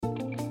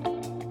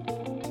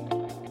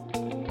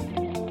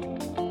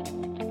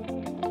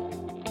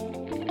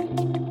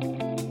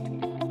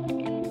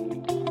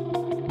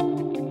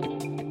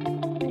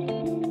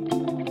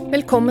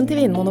Velkommen til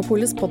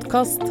Vinmonopolets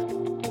podcast.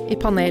 I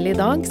panelet I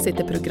dag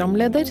sitter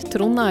programleder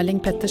Trond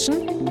Erling Pettersen,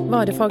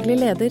 varefaglig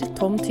leder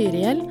Tom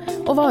Tyriel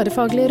og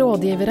varefaglige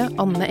rådgivere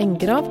Anne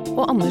Engrav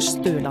og Anders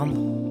Stueland.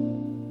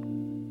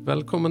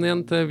 Velkommen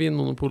igjen til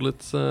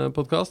Vinmonopolets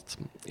podcast.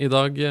 I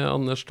dag,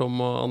 Anders, Tom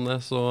og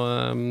Anne, så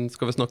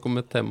skal vi snakke om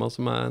et tema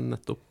som jeg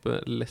nettopp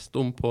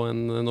leste om på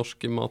en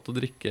norsk mat- og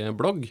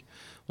drikkeblogg.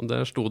 Og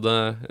der stod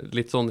det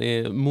litt sånn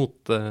I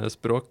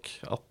motespråk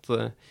at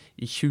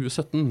I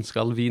 2017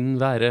 skal vin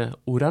være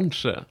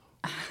oransje.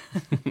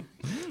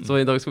 Så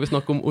I dag skal vi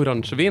snakke om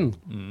oransjevin.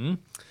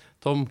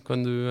 Tom,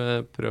 kan du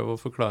prøve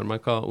å forklare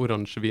meg hva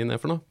oransjevin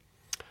for noe?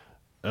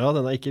 Ja,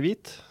 den ikke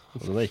hvit,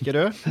 og den ikke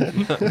rød.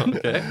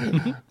 Okay.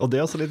 Og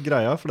det også litt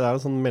greia, for det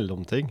en sånn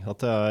mellomting,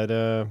 at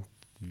det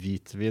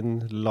hvitvin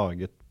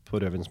laget på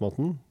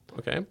rødvinsmåten.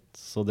 Okay.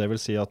 Så det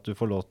vil si at du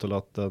får lov til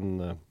at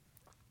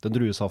den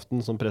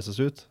druesaften som presses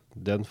ut,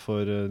 den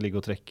får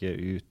ligge og trekke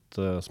ut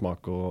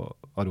smak og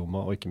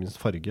aroma, og ikke minst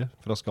farge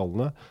fra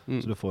skallene,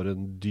 så du får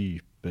en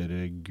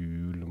dypere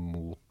gul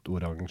mot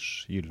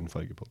oransje, gyllen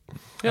farge på den.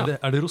 Ja.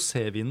 Er det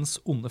rosévinens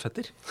onde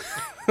fetter?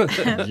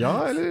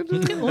 Ja, eller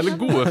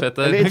gode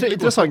fetter. Eller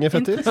interessante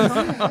fetter.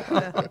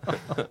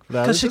 Det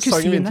en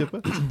interessant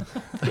vintype.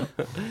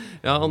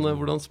 Ja, Anne,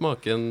 hvordan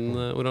smaker en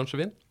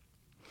oransjevin?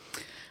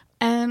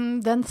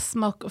 Den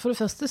smaker, for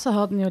det første så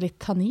har den jo litt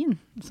tannin,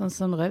 sånn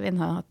som rødvin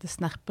har, at det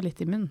snerper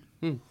litt I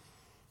munnen.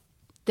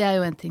 Det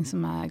jo en ting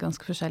som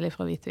ganske forskjellig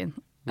fra hvitvin.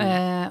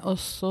 Og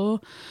så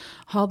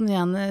har den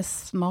gjerne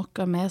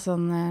smaker mer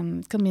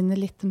sånn, kan minne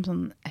litt om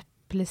sånn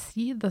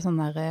eplesider, sånn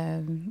der,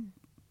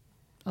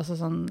 altså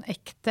sånn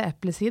ekte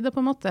eplesider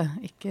på en måte.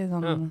 Ikke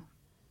sånn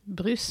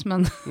brus,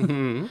 men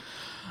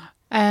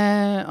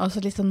altså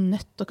litt sånn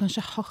nøtt, og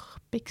kanskje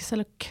harpiks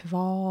eller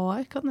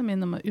kvar, kan det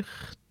minne om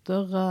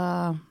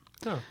urter,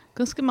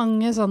 ganske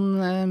mange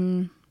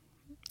sånn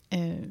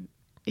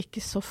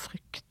ikke så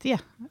fruktige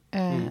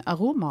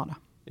aromaer da.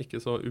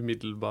 Ikke så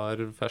umiddelbar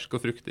fersk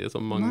og fruktig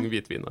som mange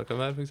hvitviner kan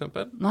være, for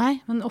eksempel?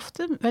 Nei, men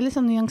ofte veldig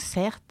sånn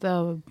nyanserte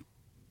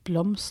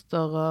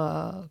blomster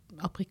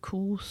og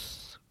aprikos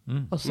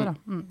også da.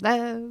 Det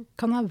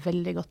kan være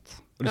veldig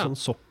godt. Og litt sånn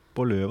sopp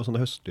og løv og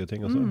sånne høstlige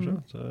ting også.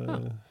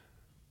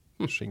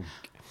 Så,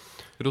 skink.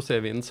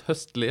 Rosévinens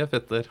høstlige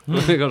fetter,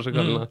 vi kanskje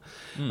kaller det.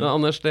 Men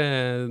Anders,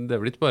 det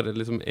vel ikke bare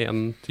liksom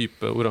en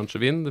type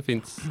oransjevin. Det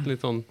finnes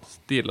litt sånn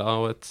stiler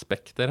og et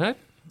spekter her.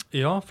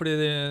 Ja, fordi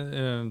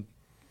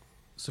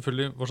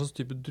selvfølgelig, hva slags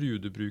type druer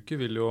du bruker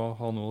vil jo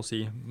ha noe å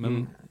si,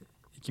 men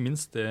ikke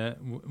minst det,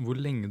 hvor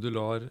lenge du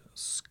lar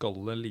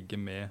skallet ligge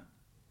med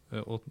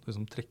og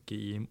liksom trekke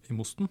I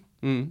mosten,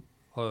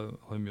 har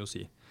mye å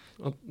si.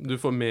 At du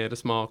får mer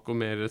smak og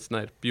mer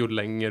snerp jo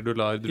lenger du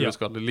lar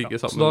drueskallet ligge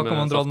sammen med safta. Så da kan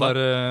man dra safta. Den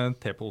der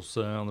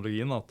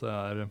tepose-analogien, at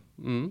det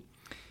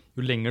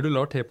jo lenger du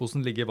lar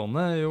teposen ligge I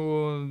vannet, jo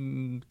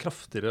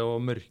kraftigere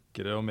og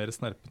mørkere og mer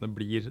snerpende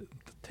blir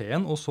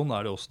teen, og sånn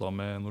det også da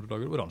med når du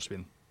lager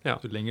oransjevin.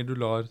 Jo lenger du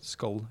lar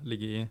skall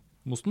ligge I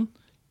mosten,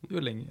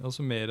 jo lenger,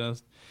 altså mer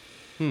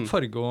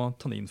farge og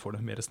tannin får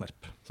det, mer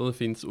snerp. Så det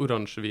finnes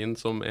oransjevin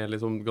som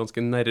liksom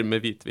ganske nærme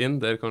hvitvin,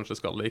 der kanskje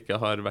skallet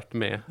ikke har vært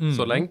med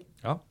så lenge?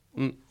 Ja.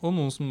 Og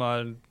noen som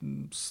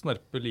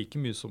snerper like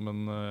mye som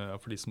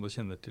for de som da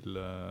kjenner til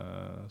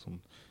sånn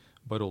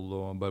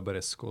Barolo og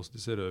Barbaresco, også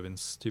disse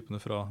rødvinstypene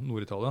fra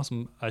Nord-Italia,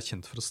 som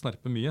kjent for å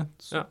snerpe mye.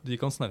 Så de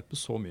kan snerpe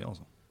så mye,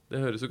 altså.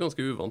 Det høres jo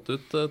ganske uvant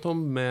ut,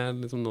 Tom,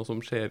 med liksom noe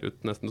som ser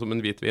ut nesten som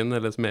en hvitvin,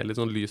 eller som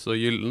litt sånn lys og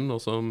gyllen,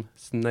 og som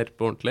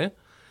snerper ordentlig.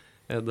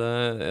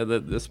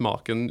 Det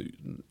smaken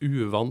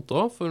uvant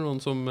også, for noen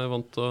som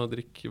vant til å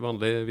drikke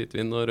vanlig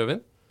hvitvin og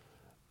rødvin?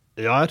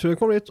 Ja, jeg tror jeg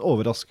kommer litt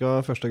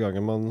overrasket første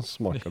gangen man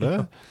smaker det.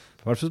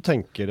 Hvertfall så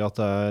tenker jeg at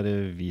det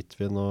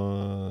hvitvin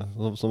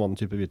og som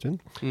vanlig type hvitvin.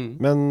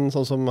 Men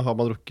sånn som har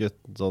man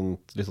drukket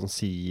litt sånn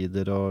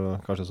sider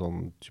og kanskje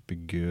sånn type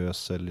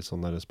gøs eller litt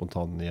sånn der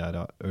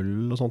spontangjæra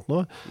øl og sånt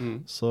nå.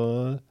 Så,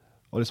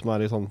 og liksom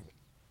litt sånn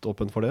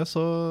åpen for det,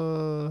 så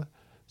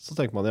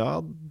tenker man,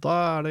 ja,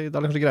 da det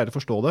kanskje greier å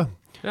forstå det.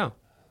 Ja.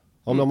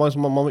 Og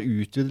man må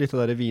utvide litt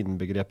det der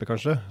vinbegrepet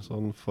kanskje,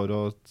 sånn for å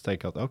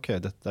tenke at ok,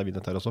 dette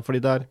vinet her også.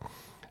 Fordi det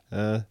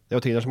jo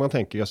ting der som man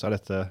tenker, er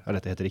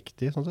dette helt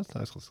riktig, sånn sett?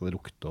 Skal det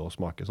lukte og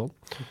smake sånn?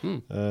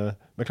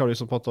 Men klarer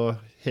liksom på å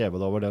heve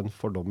det over den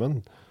fordommen,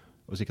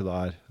 og hvis ikke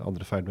det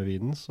andre feil med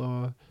vinen,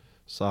 så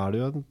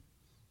det jo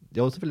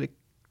det veldig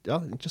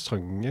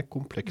interessante,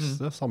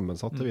 komplekse,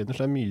 sammensatte viner,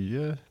 så det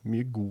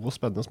mye god og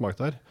spennende smak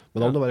der.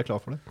 Men da må du være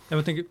klar for det.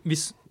 Jeg tenker,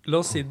 la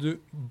oss si du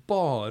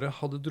bare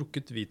hadde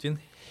drukket hvitvin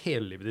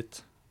hele livet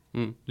ditt.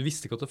 Du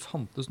visste ikke at det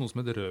fantes noe som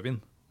heter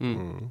rødvin.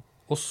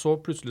 Og så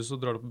plutselig så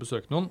drar du på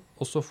besøk noen,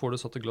 og så får du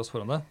satt et glass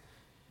foran deg.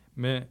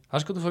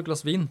 Her skal du få et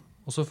glass vin,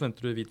 og så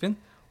forventer du hvitvin,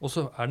 og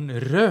så den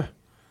rød.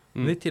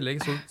 Men I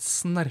tillegg så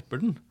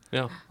snerper den.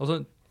 Altså,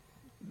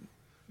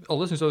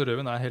 alle synes at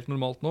rødvin helt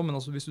normalt nå, men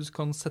altså, hvis du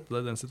kan sette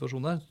deg I den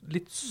situasjonen der,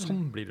 litt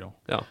sånn blir det jo.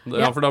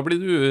 Ja, for da blir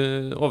du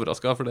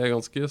overrasket, for det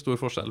ganske stor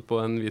forskjell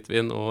på en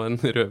hvitvin og en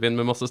rødvin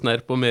med masse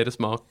snerp og mer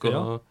smak.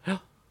 Og,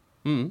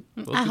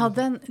 Jeg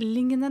hadde en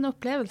lignende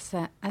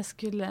opplevelse.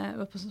 Jeg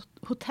var på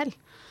hotell.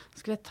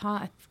 Skulle jeg ta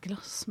et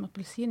glass med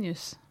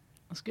appelsinjuice.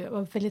 Jeg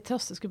var veldig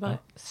tørst. Jeg skulle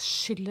bare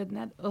skylle det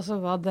ned. Og så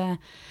var det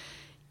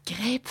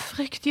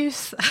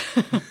grapefruktjuice.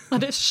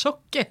 Og det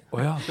sjokket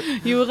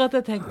gjorde at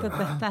jeg tenkte at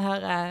dette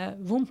her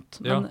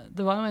vondt. Men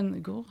det var jo en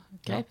god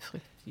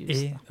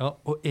grapefruktjuice. Ja,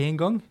 og en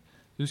gang,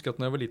 jeg husker at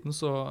når jeg var liten,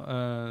 så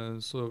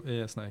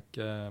jeg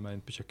snek meg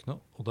inn på kjøkkenet,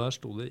 og der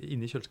stod det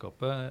inne i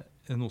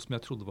kjøleskapet noe som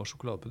jeg trodde var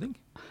sjokoladepudding.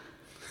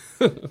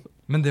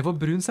 Men det var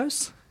brun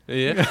saus.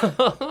 Yeah.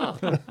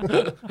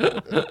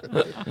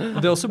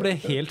 Det også ble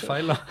helt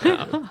feil, da.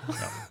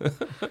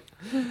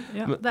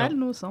 Ja, det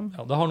noe sånn.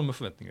 Ja, det har noe med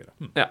forventninger å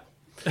gjøre. Ja.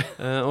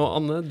 Og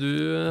Anne, du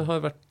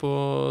har vært på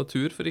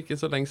tur for ikke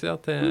så lenge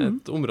siden til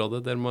et område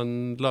der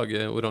man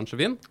lager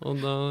oransjevin,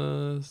 og da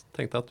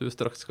tenkte jeg at du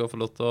straks skal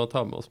få lov til å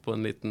ta med oss på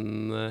en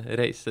liten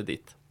reise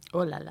dit.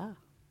 Oh la la.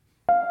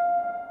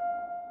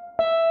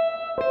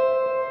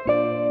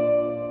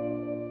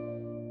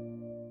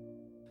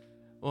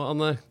 Og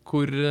Anne,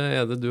 hvor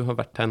det du har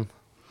vært hen?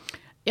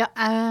 Ja,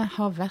 jeg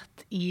har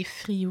vært i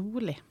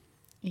Friuli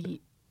i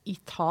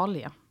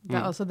Italia. Det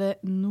altså det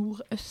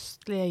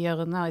nordøstlige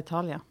hjørnet av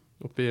Italia.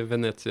 Oppe i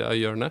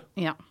Venezia-hjørnet?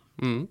 Ja.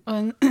 Og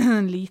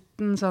en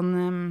liten sånn,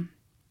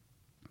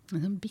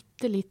 en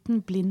bitteliten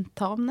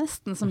blindtarm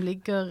nesten, som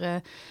ligger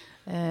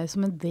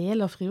som en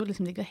del av Friuli,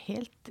 som ligger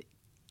helt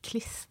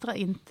klistret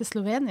inn til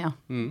Slovenia.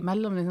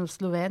 Mellom liksom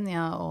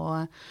Slovenia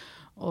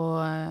og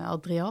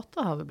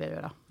Adriaterhavet ble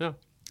det da. Ja.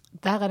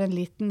 Der det en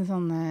liten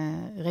sånn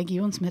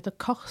region som heter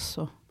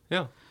Carso.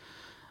 Ja.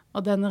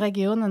 Og denne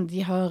regionen,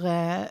 de har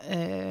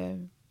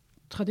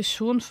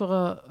tradisjon for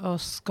å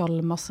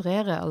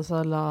skallmasserere,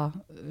 altså la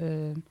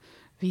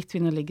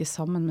hvitviner ligge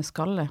sammen med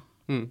skallet,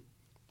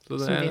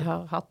 som de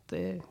har hatt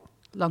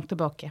langt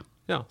tilbake.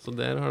 Ja, så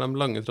der har de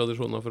lange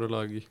tradisjoner for å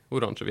lage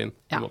oransjevin.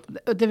 Ja,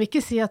 det vil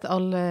ikke si at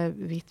alle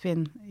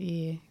hvitvin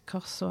i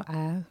Carso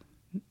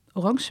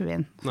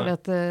oransjevin, for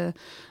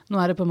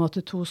nå det på en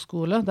måte 2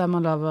 skoler, der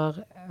man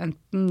lager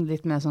enten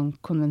litt mer sånn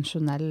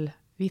konvensjonell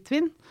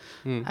hvitvin,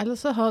 eller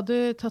så har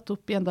du tatt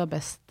opp igjen da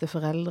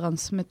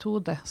besteforeldrenes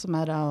metode, som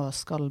da å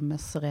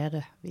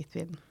skallmasserere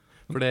hvitvin.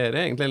 For det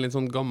egentlig en litt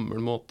sånn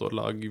gammel måte å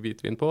lage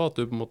hvitvin på, at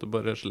du på en måte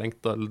bare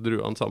slengte alle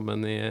druene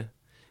sammen i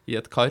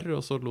et kar,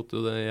 og så lot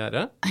du det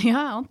gjøre?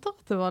 Ja, jeg antar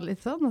at det var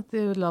litt sånn, at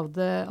de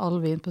lagde all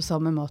vin på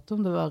samme måte,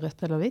 om det var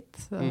rødt eller hvitt.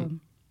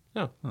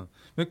 Ja.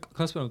 Men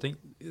kan jeg spørre om en ting?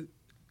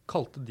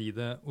 Kalte de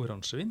det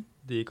oransjevin,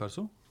 de i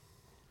Carso?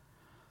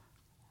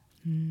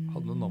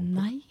 Hadde du noe navn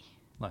på?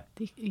 Nei,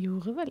 de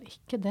gjorde vel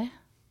ikke det.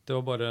 Det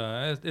var bare,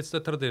 it's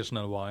the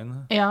traditional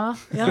wine. Ja,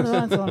 det var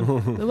en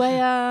sånn, the way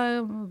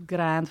a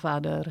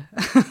grandfather.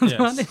 Det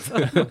var litt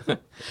sånn.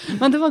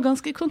 Men det var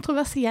ganske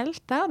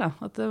kontroversielt der da,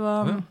 at det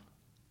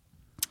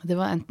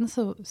var enten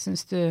så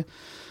synes du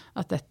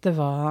at dette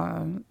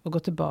var å gå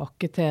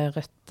tilbake til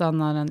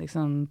røttene av den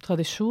liksom,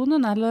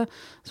 tradisjonen, eller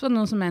så var det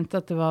noen som mente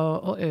at det var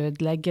å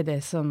ødelegge det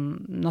som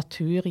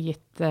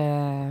naturgitte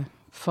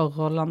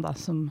forholdene da,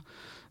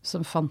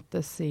 som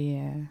fantes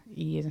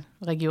i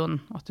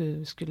regionen, at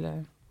du skulle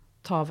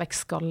ta vekk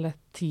skallet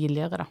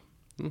tidligere da.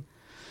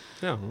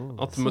 Ja,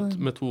 at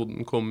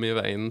metoden kom i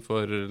veien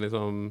for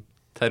liksom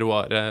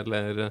terroiret,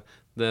 eller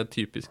det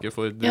typiske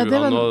for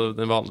druene og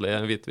den vanlige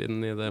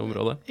hvitvinen i det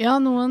området. Ja,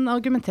 noen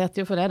argumenterte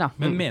jo for det da.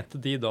 Men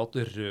mente de da at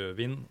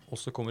rødvin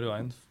også kommer i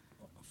veien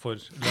for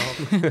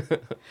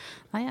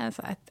Nei,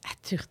 altså, jeg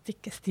turte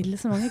ikke stille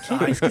så mange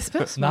kritiske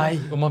spørsmål. Nei,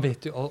 og man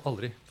vet jo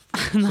aldri.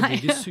 Så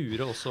blir de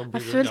sure også.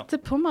 Jeg følte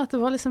på meg at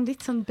det var liksom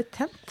litt sånn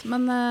betent,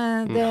 men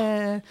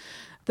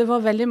det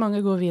var veldig mange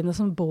gode viner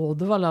som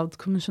både var lavet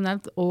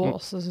konvensjonelt, og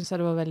også synes jeg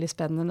det var veldig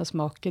spennende å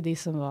smake de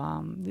som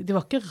de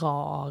var ikke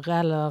rare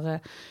eller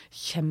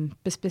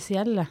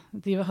kjempespesielle.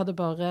 De hadde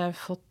bare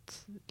fått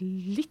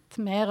litt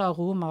mer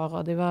aromaer,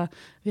 og de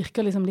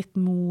virket liksom litt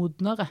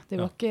modnere.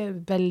 De var ikke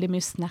veldig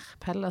mye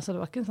snerp heller, så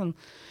det var ikke en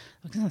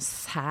sånn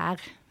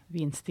sær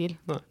vinstil.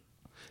 Nei.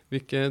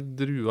 Hvilke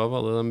druer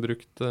var det de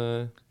brukte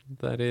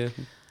der i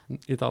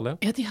Italia?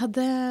 Ja,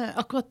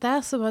 akkurat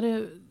der så var det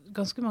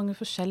ganske mange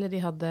forskjellige.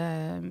 De hadde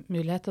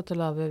muligheter til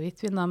å lage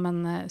hvitviner, men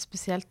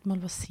spesielt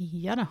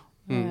Malvasia da,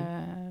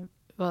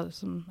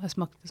 som jeg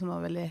smakte som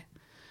var veldig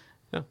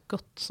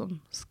godt som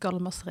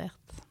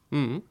skallmasserert.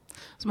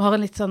 Som har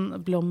en litt sånn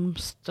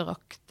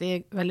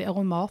blomsteraktig, veldig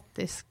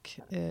aromatisk,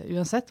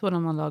 uansett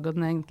hvordan man lager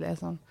den egentlig.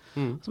 Sånn.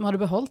 Som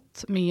hadde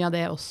beholdt mye av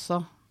det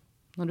også,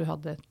 når du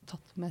hadde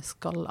tatt med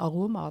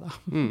skallaroma da.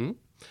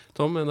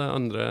 Tom, det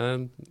andre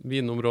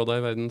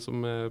vinområder i verden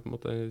som på en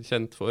måte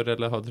kjent for,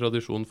 eller har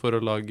tradisjon for å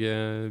lage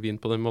vin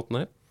på den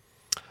måten her?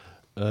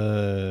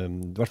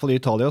 I hvert fall i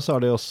Italia så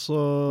det også,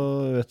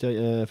 vet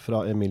jeg,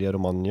 fra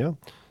Emilia-Romagna.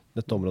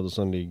 Dette området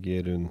som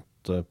ligger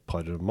rundt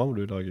Parma, hvor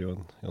du lager jo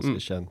en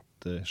ganske kjent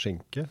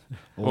skinke.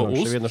 Og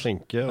oransjevin og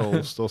skinke, og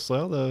ost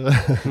også, ja.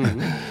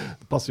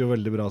 Det passer jo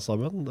veldig bra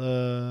sammen.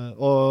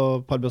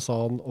 Og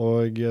parmesan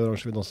og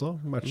oransjevin også,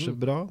 matcher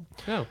bra.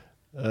 Ja.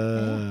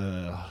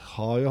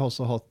 Har jo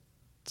også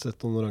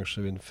sett noen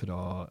oransjevin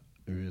fra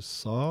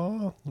USA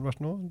har det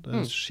vært nå.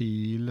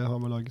 Chile har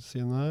vel laget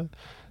sine.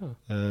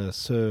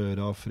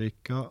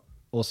 Sør-Afrika.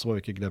 Og så må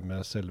vi ikke glemme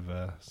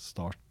selve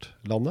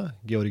startlandet,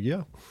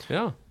 Georgia.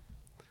 Ja.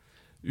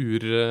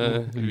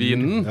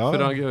 Urvinen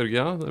fra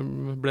Georgia.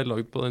 Den ble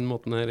laget på den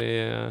måten her i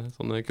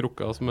sånne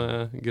krukker som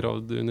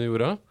gravd under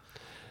jorda.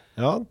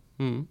 Ja,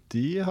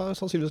 de har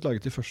sannsynligvis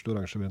laget de første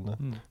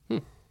oransjevinene.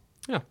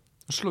 Ja.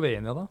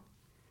 Slovenia da?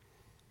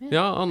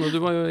 Ja, Anne, du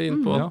var jo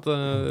inne på at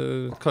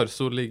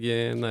Karso ligger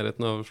i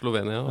nærheten av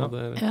Slovenia.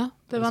 Ja,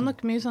 det var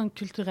nok mye sånn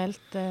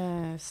kulturelt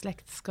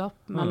slektskap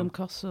mellom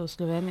Karso og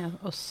Slovenia,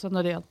 også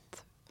når det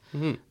gjaldt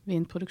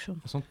vinproduksjon.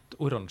 Sånt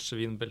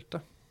oransjevinbelte.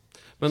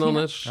 Men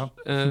Anders,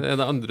 er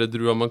det andre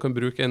druer man kan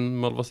bruke enn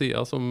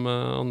Malvasia, som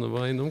Anne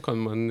var innom?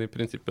 Kan man i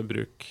prinsippet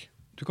bruke?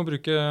 Du kan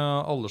bruke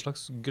alle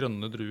slags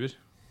grønne druer.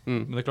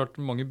 Men det klart,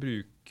 mange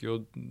bruker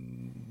jo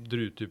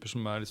druetyper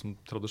som liksom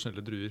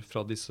tradisjonelle druer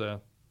fra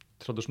disse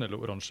tradisjonelle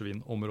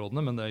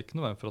oransjevinområdene, men det ikke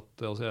noe veien for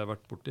at jeg har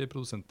vært borte i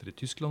produsenter i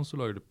Tyskland, så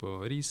lager du på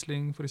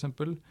Riesling for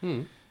eksempel.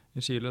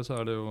 I Chile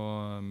så det jo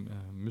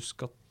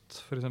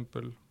Muscat for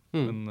eksempel.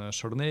 Men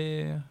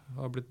Chardonnay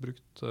har blitt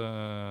brukt,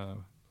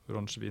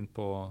 oransjevin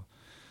på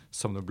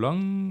Sauvignon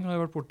Blanc har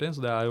jeg vært borte i,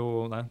 så det jo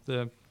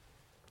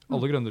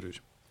alle grønne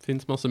druer.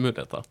 Finnes masse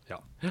muligheter.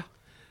 Ja.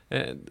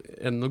 Er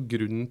det noen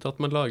grunn til at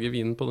man lager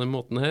vinen på den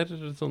måten her,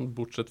 sånn,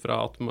 bortsett fra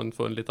at man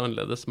får en litt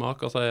annerledes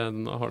smak? Altså,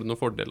 har det noen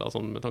fordeler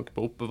sånn, med tanke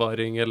på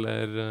oppbevaring,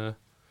 eller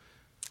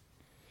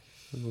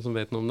noen som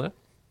vet noe om det?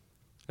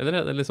 Eller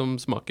er det liksom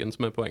smaken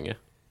som poenget?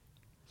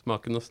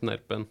 Smaken og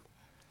snerpen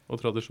og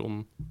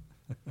tradisjonen?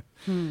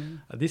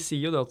 De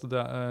sier jo det at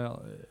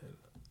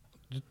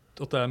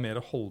det mer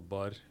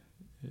holdbar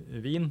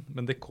vin,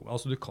 men du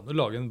kan jo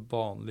lage en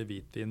vanlig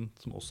hvitvin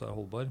som også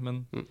holdbar,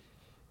 men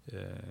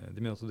de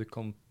mener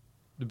at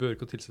du bør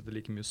ikke tilsette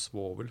like mye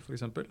svovel, for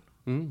eksempel.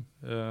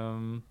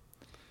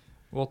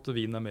 Og at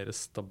vinen mer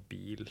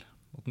stabil,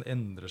 at den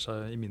endrer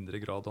seg i mindre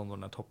grad når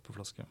den tatt på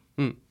flaske.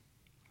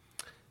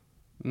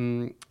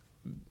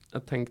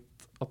 Jeg tenkte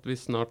at vi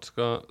snart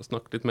skal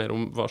snakke litt mer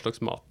om hva slags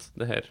mat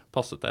det her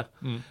passer til.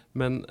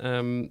 Men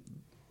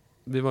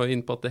vi var jo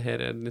inne på at det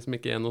her liksom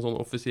ikke noen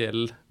sånn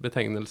offisiell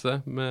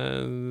betegnelse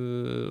med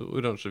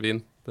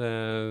oransjevin. Det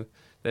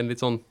en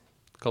litt sånn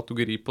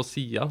kategori på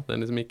siden.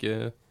 Den liksom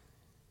ikke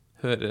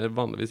hører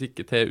vanligvis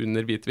ikke til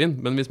under hvitvin.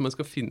 Men hvis man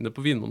skal finne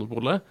på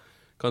Vinmonopolet,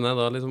 kan jeg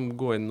da liksom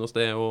gå inn hos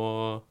det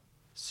og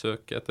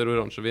søke etter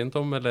oransjevin,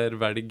 Tom, eller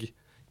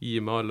gi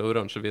meg alle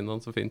oransjevinene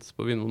som finnes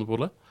på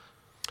Vinmonopolet?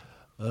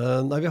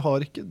 Nei, vi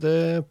har ikke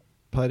det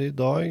per i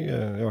dag,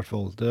 i hvert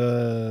fall.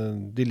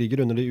 De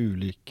ligger under de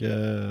ulike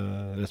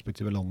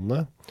respektive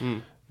landene.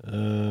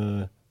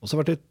 Og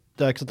så har det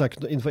ikke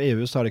sånn, innenfor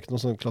EU så det ikke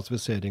noen sånn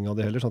klassifisering av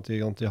det heller, sånn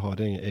at de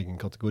har en egen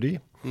kategori.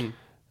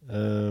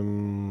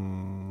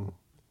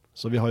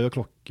 Så vi har jo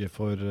klokke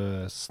for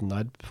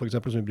snerp, for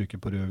eksempel, som vi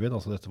bruker på rødvin,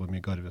 altså dette var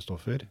mye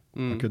garvestoffer.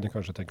 Man kunne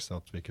kanskje tenke seg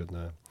at vi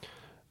kunne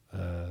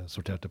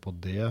sortert det på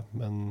det,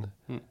 men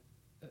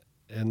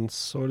enn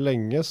så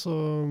lenge så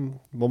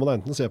må man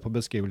enten se på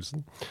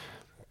beskrivelsen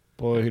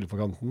på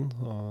hylleforkanten.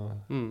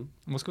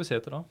 Hva skal vi se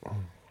etter da?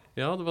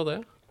 Ja, det var det.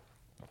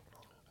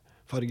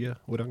 Farge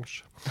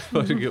oransje.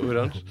 Farge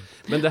oransje.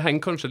 Men det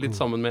henger kanskje litt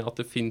sammen med at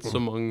det finnes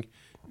så mange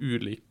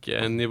ulike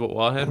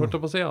nivåer her, holdt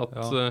jeg på å si, at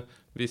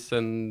hvis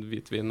en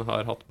hvitvin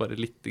har hatt bare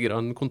litt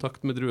grann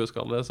kontakt med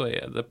drueskallet, så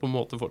det på en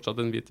måte fortsatt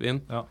en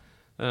hvitvin.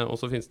 Og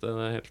så finnes det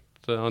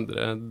helt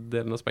andre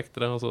delen av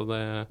spektret, altså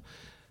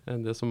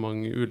det er så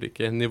mange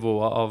ulike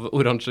nivåer av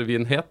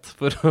oransjevinhet,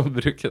 for å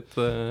bruke et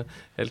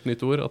helt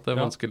nytt ord, at det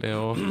vanskelig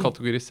å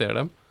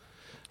kategorisere dem.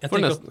 For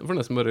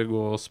nesten bare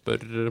gå og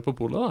spørre på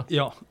polet, da.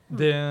 Ja,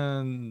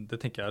 det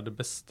tenker jeg det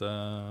beste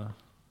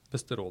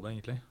rådet,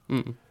 egentlig.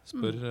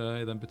 Spør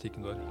i den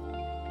butikken du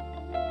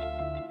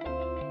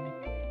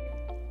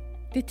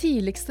De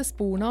tidligste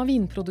sporene av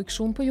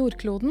vinproduksjon på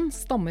jordkloden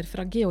stammer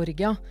fra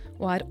Georgia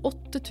og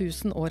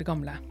 8000 år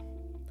gamle.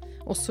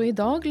 Også i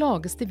dag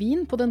lages det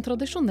vin på den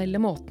tradisjonelle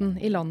måten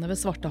i landet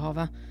ved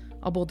Svartehavet,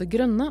 av både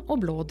grønne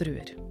og blå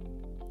druer.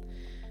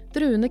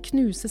 Druene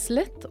knuses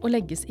lett og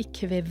legges i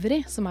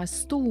kvevri, som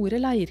store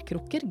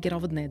leirkrukker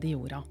gravd ned i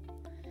jorda.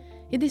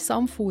 I disse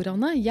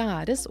amforaene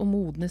gjæres og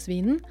modnes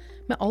vinen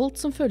med alt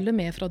som følger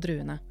med fra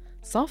druene.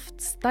 Saft,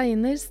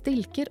 steiner,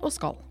 stilker og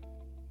skall.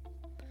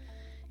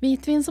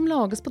 Hvitvin som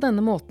lages på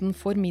denne måten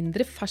får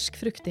mindre fersk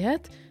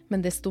fruktighet,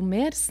 men desto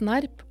mer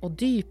snerp og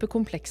dype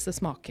komplekse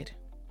smaker.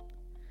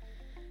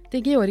 De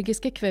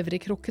georgiske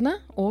kvevrikrukkene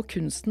og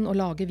kunsten å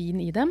lage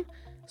vin i dem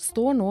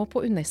står nå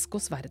på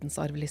UNESCOs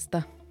verdensarvliste.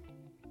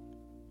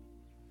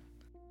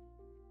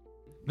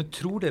 Men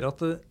tror dere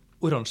at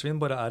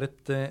oransjevin bare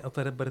et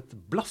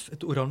blaff,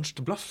 et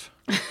oransje blaff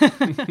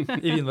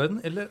i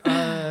vinverden? Eller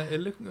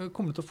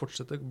kommer det til å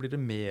fortsette? Blir det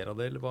mer av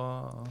det, eller hva?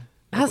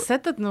 Jeg har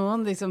sett at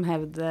noen liksom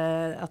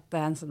hevder at det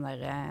en sånn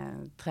der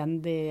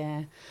trendy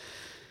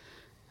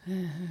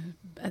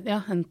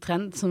en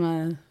trend som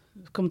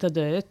kommer til å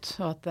dø ut,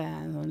 og at det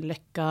en sånn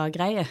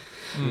løkka-greie.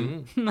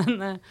 Men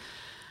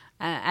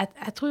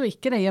jeg tror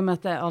ikke det, i og med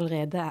at det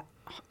allerede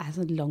er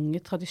sånn lange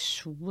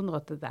tradisjoner,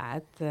 at det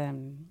er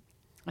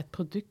et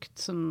produkt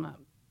som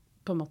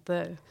på en måte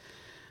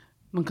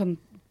man kan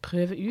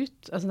prøve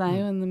ut. Altså det er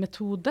jo en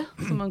metode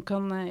som man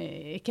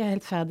ikke er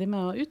helt ferdig med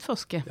å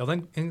utforske. Ja, det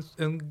er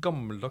en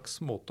gammeldags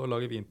måte å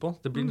lage vin på.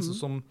 Det blir liksom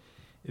som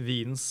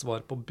vinens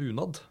svar på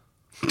bunad.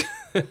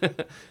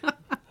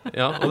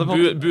 Ja, og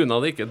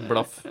bunad er ikke et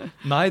blaff.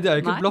 Nei, det er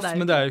jo ikke blaff,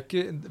 men det er jo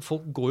ikke,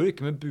 folk går jo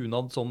ikke med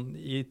bunad sånn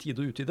i tide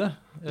og utide.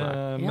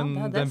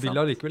 Men den vil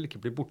allikevel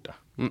ikke bli borte.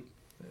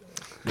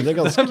 Men det er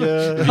ganske...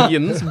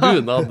 Vinens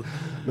bunad.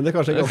 Men det er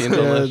kanskje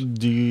ganske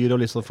dyr og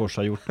litt sånn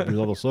forseggjort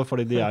bunad også,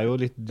 fordi de er jo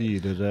litt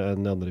dyrere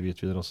enn de andre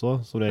hvitviner også,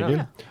 som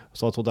regel.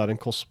 Så jeg tror det er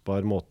en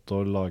kostbar måte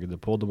å lage det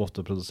på. Du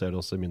måtte produsere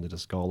det også i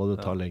mindre skala, det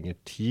tar lengre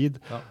tid.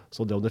 Så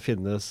det om det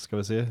finnes, skal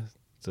vi si,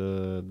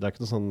 det er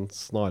ikke noen sånn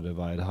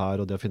snarveier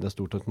her, og det å finne et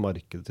stort nok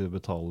marked til å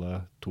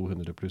betale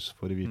 200 pluss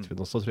for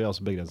hvitvin også, tror jeg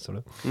også begrenser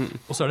det.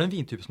 Og så er det en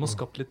vintype som har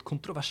skapt litt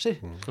kontroverser.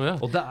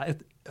 Og det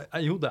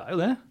er jo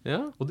det.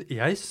 Ja. Og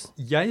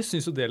jeg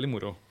synes jo det er litt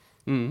moro.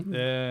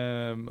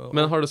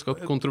 Men har det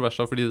skapt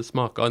kontroverser fordi det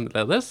smaker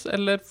annerledes,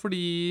 eller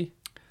fordi...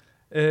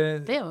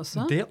 Det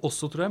også. Det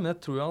også, tror jeg, men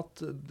jeg tror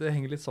at det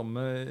henger litt sammen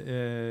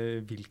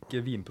med hvilke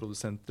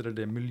vinprodusenter eller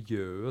det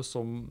miljøet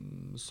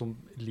som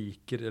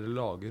liker eller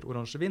lager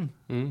oransjevin.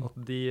 At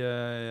de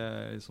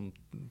liksom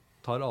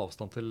tar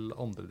avstand til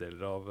andre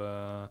deler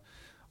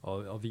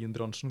av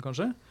vinbransjen,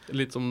 kanskje.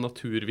 Litt som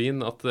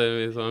naturvin, at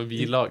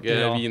vi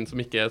lager vin som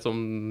ikke er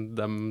som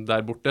dem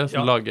der borte,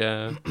 som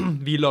lager...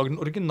 Vi lager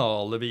den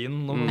originale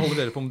vinen, nå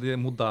holder dere på med de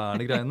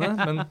moderne greiene,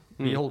 men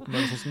vi holder på med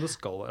det sånn som det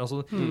skal være.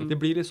 Altså, det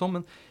blir litt sånn,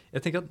 men jeg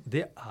tenker at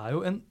det er jo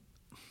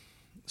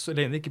så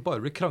lenge det ikke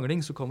bare blir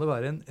krangling, så kan det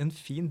være en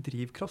fin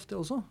drivkraft det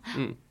også,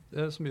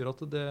 som gjør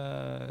at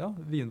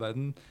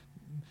vinverden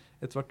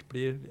etter hvert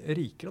blir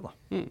rikere da.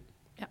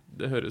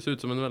 Det høres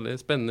ut som en veldig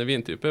spennende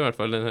vintype, i hvert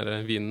fall den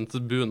her vinens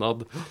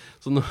bunad.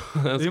 Så nå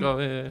skal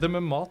vi... Det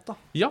med mat da.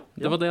 Ja,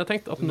 det var det jeg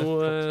tenkte, at nå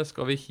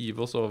skal vi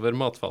hive oss over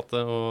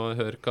matfatet og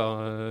høre hva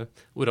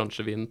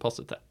oransjevin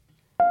passer til.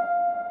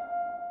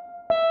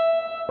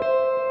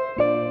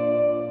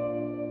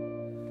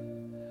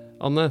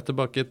 Anne,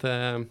 tilbake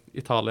til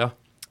Italia.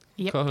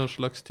 Hva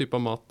slags type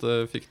mat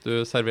fikk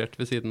du servert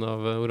ved siden av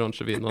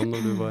oransjevinene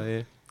når du var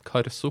i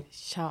Carso?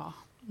 Tja,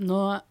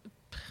 nå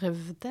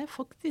prøvde jeg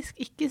faktisk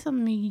ikke så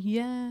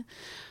mye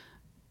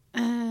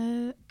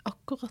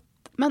akkurat.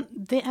 Men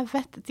det jeg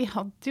vet, de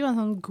hadde jo en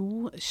sånn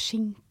god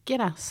skinke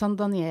der, San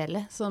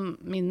Daniele,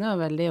 som minner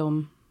veldig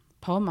om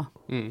Parma.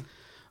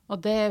 Og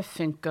det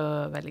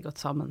funker veldig godt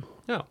sammen.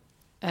 Ja,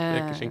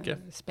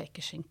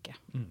 spekeskinke.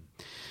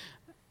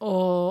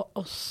 Og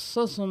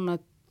også som jeg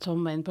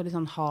Tom var inne på, litt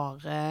sånn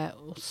harde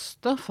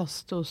oster,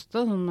 faste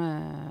oster, som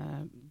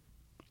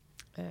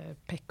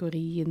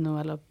pecorino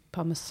eller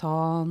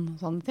parmesan og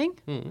sånne ting.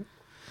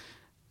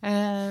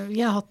 Vi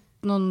har hatt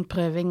noen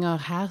prøvinger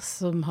her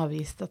som har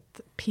vist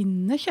at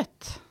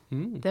pinnekjøtt,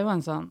 det var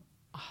en sånn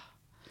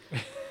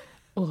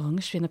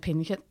oransjevin og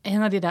pinnekjøtt.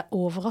 En av de der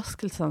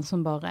overraskelsene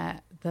som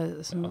bare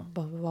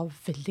var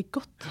veldig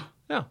godt.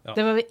 Ja.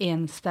 Det var vi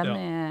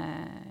enstemmig.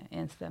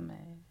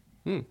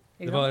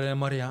 Det var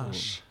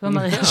mariage.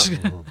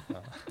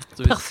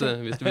 Så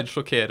hvis du vil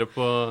sjokkere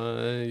på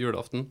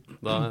julaften,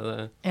 da er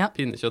det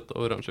pinnekjøtt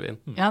og oransjevin.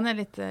 Ja,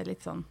 det er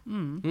litt sånn.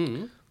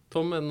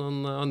 Tom, er det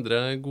noen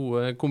andre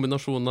gode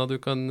kombinasjoner du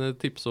kan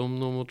tipse om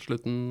nå mot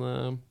slutten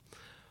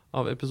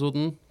av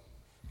episoden?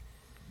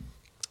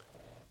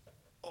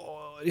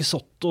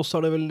 Risotto så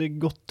er det veldig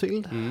godt til.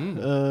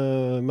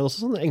 Men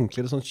også sånne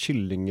enklere sånn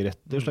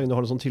kyllingretter, så lenge du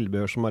har noen sånn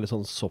tilbehør som er litt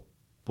sånn sopp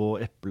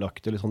og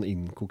eplaktige, litt sånn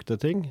innkokte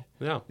ting.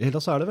 I hele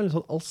tatt så er det veldig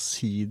sånn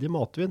allsidig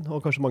matvin,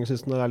 og kanskje mange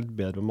synes den er litt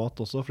bedre med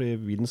mat også, fordi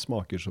vinen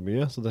smaker så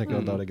mye, så jeg tenker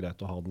at da er det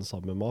greit å ha den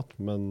sammen med mat,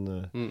 men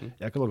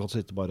jeg kan også godt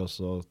sitte bare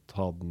og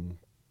ta den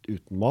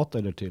uten mat,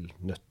 eller til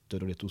nøtter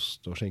og litt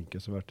ost og skjenke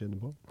som vi har vært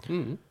inne på.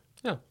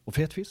 Og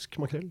fet fisk,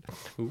 makrell.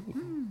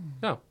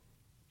 Ja.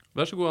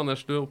 Vær så god,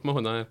 Anders, du er opp med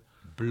hånda her.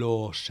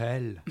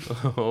 Blåskjell.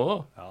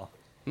 Ja.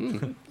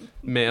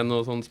 Med noe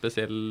sånn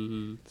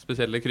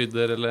spesielle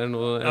krydder eller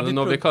noe, er det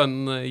noe vi kan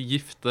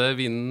gifte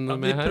vinen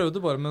med her? Vi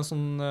prøvde bare med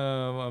sånn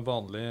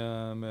vanlig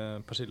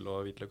med persille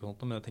og hvitløk og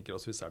sånt, men jeg tenker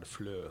også hvis det er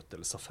fløte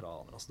eller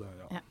safran altså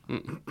det,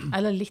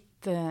 eller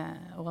litt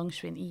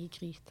oransjevin i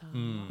gryta.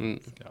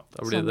 Da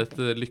blir det et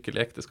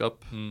lykkelig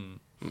ekteskap.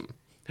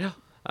 Ja.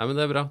 Nei, men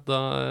det er bra. Da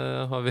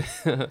har vi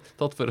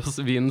tatt for oss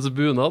vinens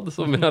bunad,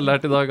 som vi har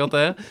lært i dag at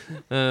det er.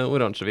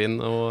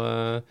 Oransjevin og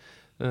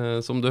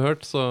som du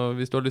hørte, så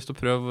hvis du har lyst til å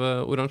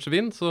prøve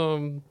oransjevin, så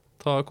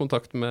ta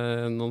kontakt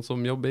med noen som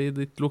jobber i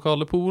ditt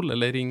lokale pol,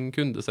 eller ring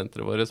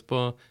kundesenteret vårt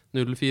på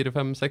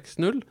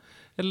 04560,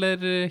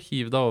 eller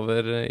hiv deg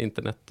over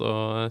internett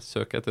og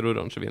søk etter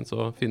oransjevin,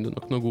 så finner du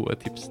nok noen gode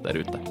tips der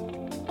ute.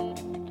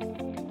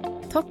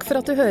 Takk for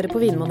at du hører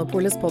på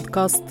Vinmonopolets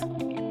podcast.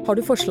 Har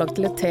du forslag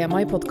til et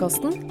tema i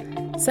podcasten?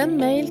 Send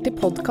mail til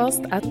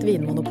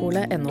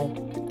podcast@vinmonopolet.no.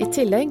 I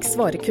tillegg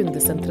svarer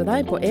kundesenteret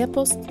deg på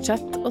e-post,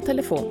 chat og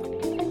telefon.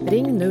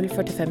 Ring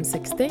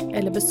 04560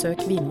 eller besøk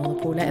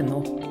vinmonopolet.no.